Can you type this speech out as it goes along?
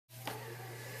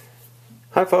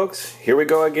Hi folks, here we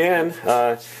go again.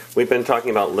 We've been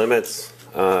talking about limits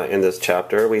in this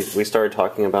chapter. We started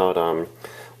talking about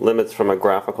limits from a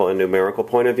graphical and numerical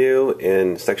point of view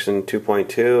in section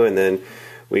 2.2, and then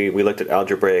we looked at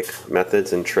algebraic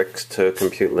methods and tricks to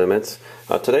compute limits.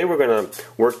 Today we're going to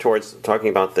work towards talking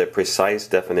about the precise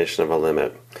definition of a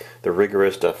limit, the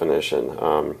rigorous definition,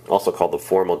 also called the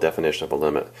formal definition of a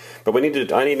limit. But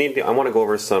I want to go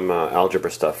over some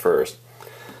algebra stuff first.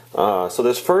 So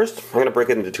this first, I'm going to break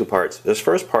it into two parts. This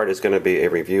first part is going to be a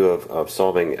review of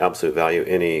solving absolute value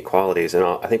inequalities, and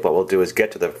I think what we'll do is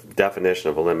get to the definition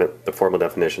of a limit, the formal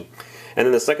definition, and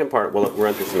then the second part we'll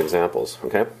run through some examples.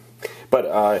 Okay,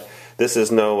 but this is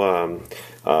no.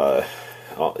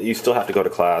 You still have to go to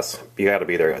class. You got to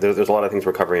be there. There's a lot of things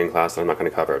we're covering in class that I'm not going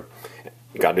to cover.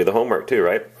 You got to do the homework too,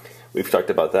 right? We've talked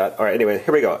about that. All right. Anyway,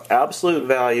 here we go. Absolute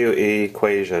value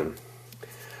equation.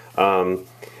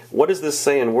 What does this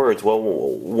say in words? Well,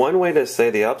 one way to say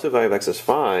the absolute value of x is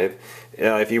 5,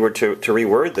 if you were to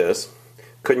reword this,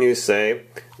 couldn't you say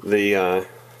the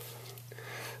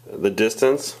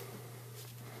distance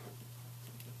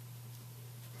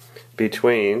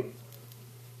between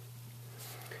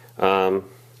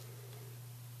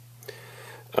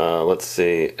let's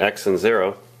see, x and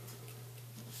 0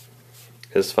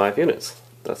 is 5 units.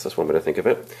 That's just one way to think of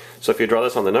it. So if you draw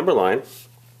this on the number line,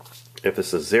 if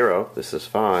this is 0, this is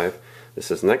 5,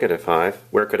 this is negative 5,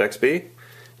 where could x be?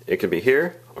 It could be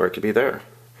here, or it could be there.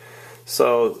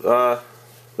 So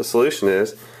the solution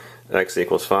is x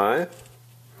equals 5,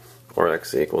 or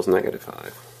x equals negative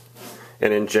 5.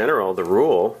 And in general,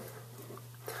 the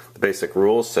basic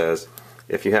rule says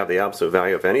if you have the absolute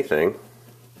value of anything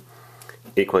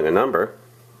equaling a number,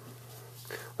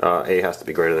 a has to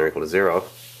be greater than or equal to 0,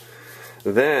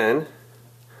 then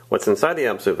what's inside the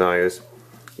absolute values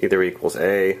either equals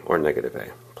a or negative a,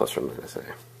 plus or minus a.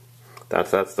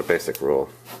 That's the basic rule.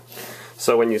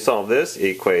 So when you solve this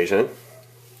equation,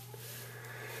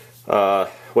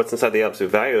 what's inside the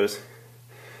absolute values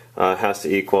has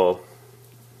to equal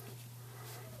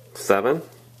 7,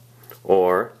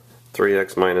 or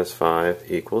 3x minus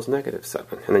 5 equals negative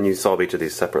 7. And then you solve each of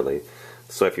these separately.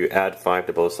 So if you add 5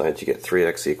 to both sides, you get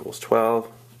 3x equals 12,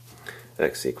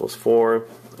 x equals 4.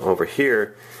 Over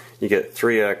here, you get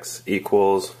 3x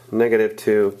equals negative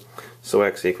 2, so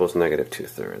x equals negative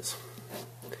 2/3.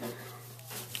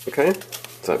 Okay?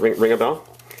 Does that ring a bell?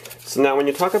 So now when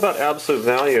you talk about absolute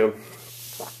value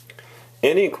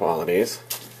inequalities,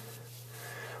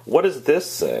 what does this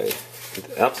say?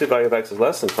 The absolute value of x is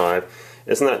less than 5.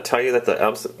 Doesn't that tell you that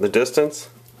the distance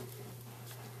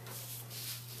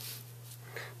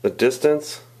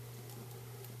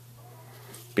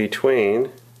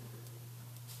between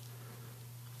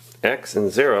x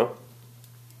and 0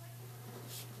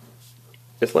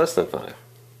 is less than 5.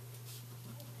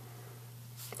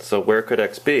 So where could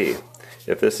x be?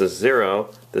 If this is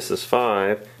 0, this is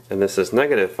 5, and this is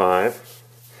negative 5,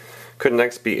 couldn't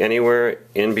x be anywhere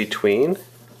in between?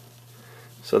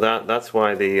 So that's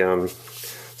why the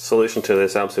solution to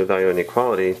this absolute value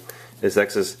inequality is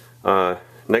x is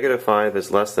negative 5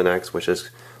 is less than x, which is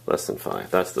less than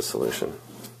 5. That's the solution.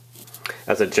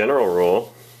 As a general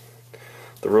rule,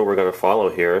 the rule we're going to follow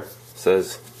here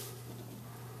says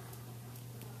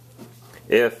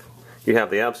if you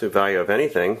have the absolute value of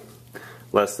anything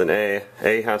less than a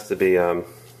has to be,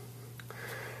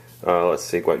 let's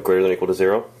see, what, greater than or equal to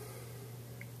 0?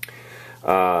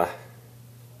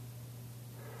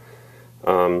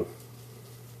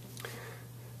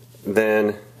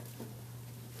 Then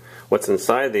what's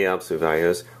inside the absolute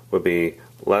values would be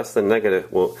less than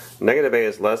negative, well, negative a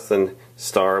is less than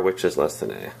star, which is less than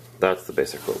a. That's the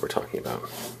basic rule we're talking about.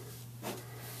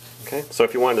 Okay, so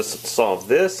if you wanted to solve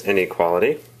this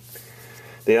inequality,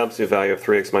 the absolute value of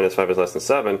 3x minus 5 is less than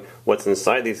 7, what's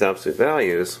inside these absolute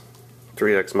values,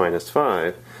 3x minus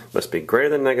 5, must be greater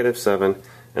than negative 7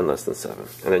 and less than 7.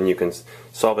 And then you can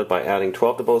solve it by adding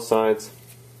 12 to both sides.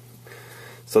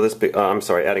 So this,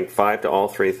 adding 5 to all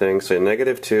three things. So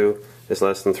negative 2 is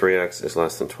less than 3x is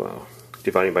less than 12.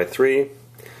 Dividing by 3,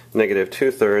 negative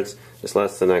 2/3 is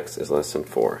less than x is less than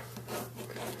 4.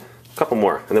 A couple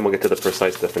more, and then we'll get to the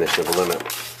precise definition of a limit.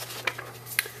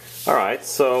 Alright,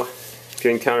 so if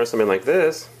you encounter something like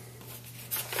this,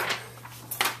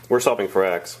 we're solving for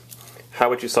x. How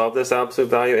would you solve this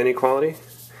absolute value inequality?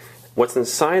 What's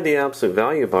inside the absolute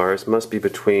value bars must be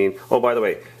between, oh, by the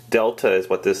way, delta is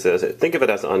what this is. Think of it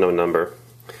as an unknown number.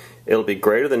 It'll be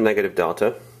greater than negative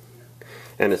delta,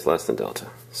 and it's less than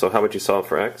delta. So how would you solve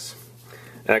for x?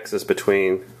 X is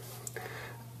between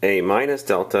a minus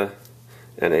delta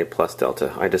and a plus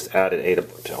delta. I just added a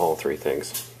to all three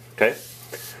things. Okay?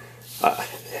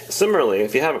 Similarly,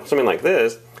 if you have something like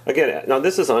this, again, now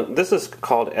this is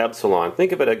called epsilon.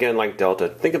 Think of it again like delta.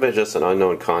 Think of it as just an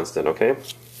unknown constant, okay?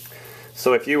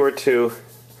 So if you were to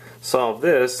solve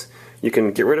this, you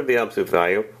can get rid of the absolute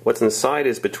value. What's inside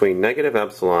is between negative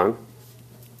epsilon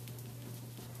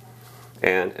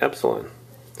and epsilon.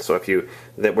 So if you,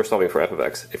 that we're solving for f of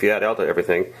x. If you add L to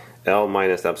everything, L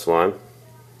minus epsilon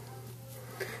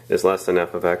is less than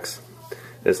f of x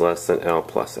is less than L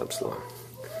plus epsilon.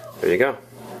 There you go.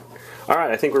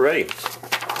 Alright, I think we're ready.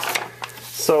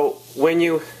 So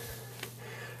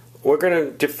we're going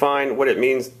to define what it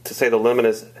means to say the limit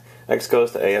is x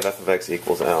goes to a of f of x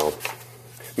equals L.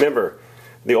 Remember,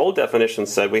 the old definition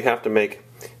said we have to make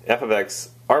f of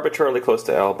x arbitrarily close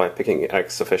to L by picking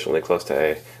x sufficiently close to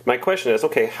a. My question is,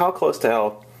 okay, how close to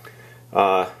L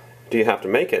do you have to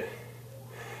make it?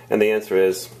 And the answer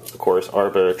is, of course,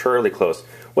 arbitrarily close.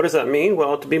 What does that mean?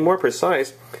 Well, to be more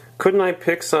precise, couldn't I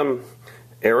pick some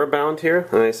error bound here?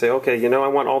 And I say, okay, you know, I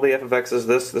want all the f of x's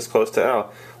this close to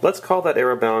L. Let's call that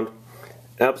error bound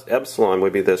epsilon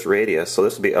would be this radius. So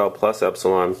this would be L plus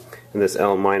epsilon and this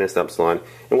L minus epsilon.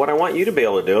 And what I want you to be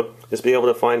able to do is be able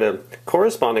to find a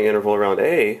corresponding interval around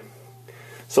A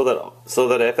so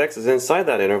that if x is inside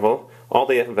that interval, all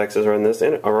the f of x's are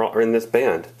in this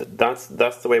band. That's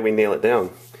the way we nail it down.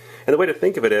 And the way to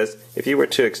think of it is, if you were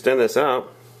to extend this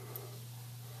out,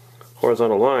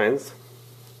 horizontal lines,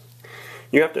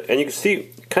 you have to, and you can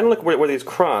see, kind of look where these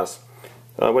cross,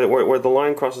 where the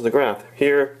line crosses the graph.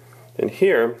 Here and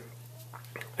here,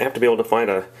 I have to be able to find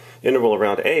an interval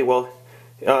around A. Well,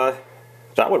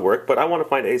 that would work, but I want to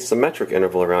find a symmetric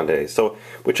interval around A. So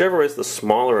whichever is the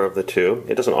smaller of the two,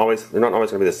 they're not always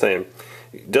going to be the same.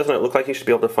 Doesn't it look like you should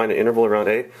be able to find an interval around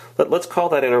A? Let's call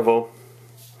that interval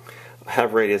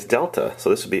have radius delta. So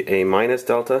this would be A minus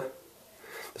delta.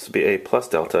 This would be A plus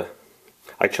delta.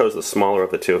 I chose the smaller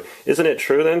of the two. Isn't it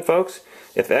true then, folks?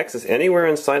 If x is anywhere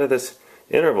inside of this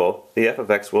interval, the f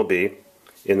of x will be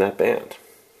in that band.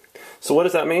 So what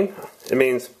does that mean? It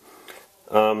means,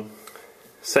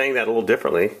 saying that a little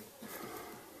differently,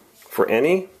 for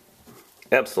any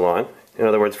epsilon, in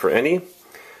other words, for any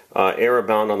error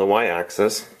bound on the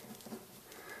y-axis,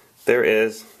 there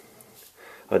is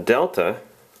a delta,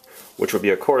 which would be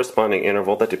a corresponding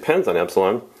interval that depends on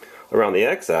epsilon, around the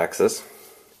x-axis,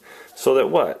 so that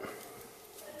what?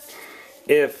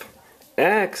 If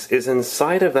x is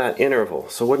inside of that interval,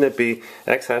 so wouldn't it be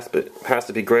x has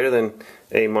to be greater than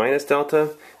a minus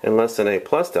delta and less than a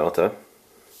plus delta,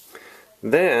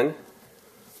 then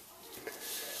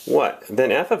what?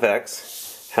 Then f of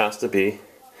x has to be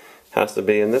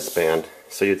in this band.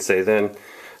 So you'd say then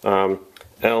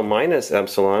L minus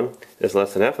epsilon is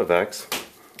less than f of x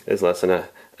is less than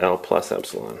L plus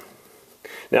epsilon.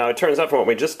 Now it turns out from what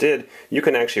we just did, you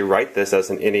can actually write this as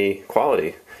an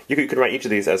inequality. You could write each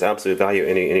of these as absolute value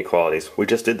inequalities. We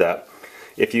just did that.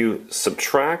 If you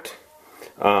subtract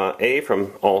a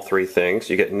from all three things,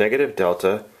 you get negative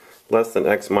delta less than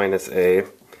x minus a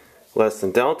less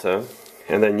than delta,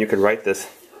 and then you could write this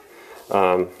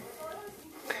as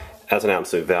an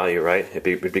absolute value, right?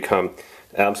 It would become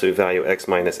absolute value x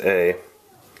minus a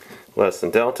less than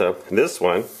delta. This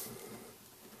one,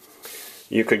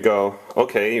 you could go,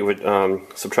 okay, you would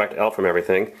subtract L from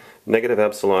everything. Negative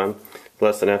epsilon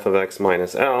less than f of x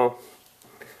minus L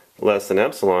less than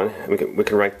epsilon. We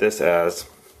can write this as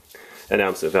an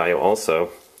absolute value also.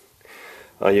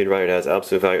 You'd write it as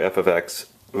absolute value f of x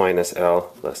minus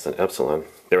L less than epsilon.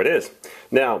 There it is.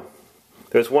 Now,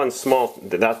 there's one small,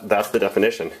 that's the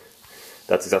definition.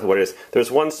 That's exactly what it is.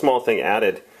 There's one small thing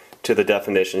added to the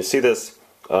definition. You see this,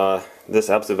 this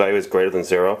absolute value is greater than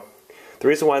 0. The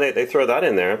reason why they throw that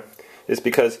in there is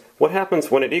because what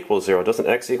happens when it equals 0? Doesn't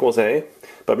x equals a?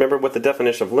 But remember, with the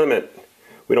definition of limit,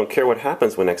 we don't care what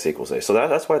happens when x equals a. So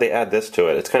that's why they add this to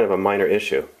it. It's kind of a minor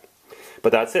issue.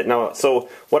 But that's it. Now, so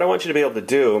what I want you to be able to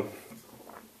do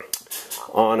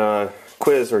on a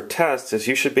quiz or test is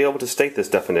you should be able to state this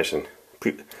definition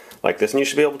like this, and you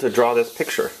should be able to draw this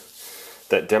picture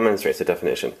that demonstrates the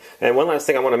definition. And one last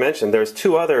thing I want to mention, there's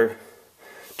two other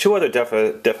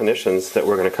definitions that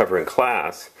we're going to cover in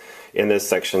class in this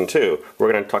section too.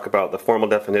 We're going to talk about the formal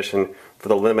definition for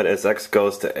the limit as x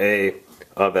goes to a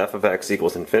of f of x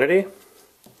equals infinity.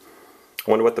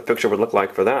 I wonder what the picture would look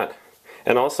like for that.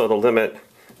 And also the limit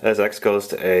as x goes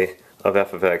to a of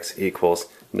f of x equals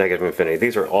negative infinity.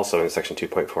 These are also in section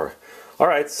 2.4.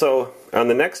 Alright, so on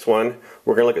the next one,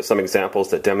 we're going to look at some examples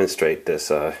that demonstrate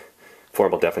this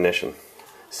formal definition.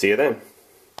 See you then.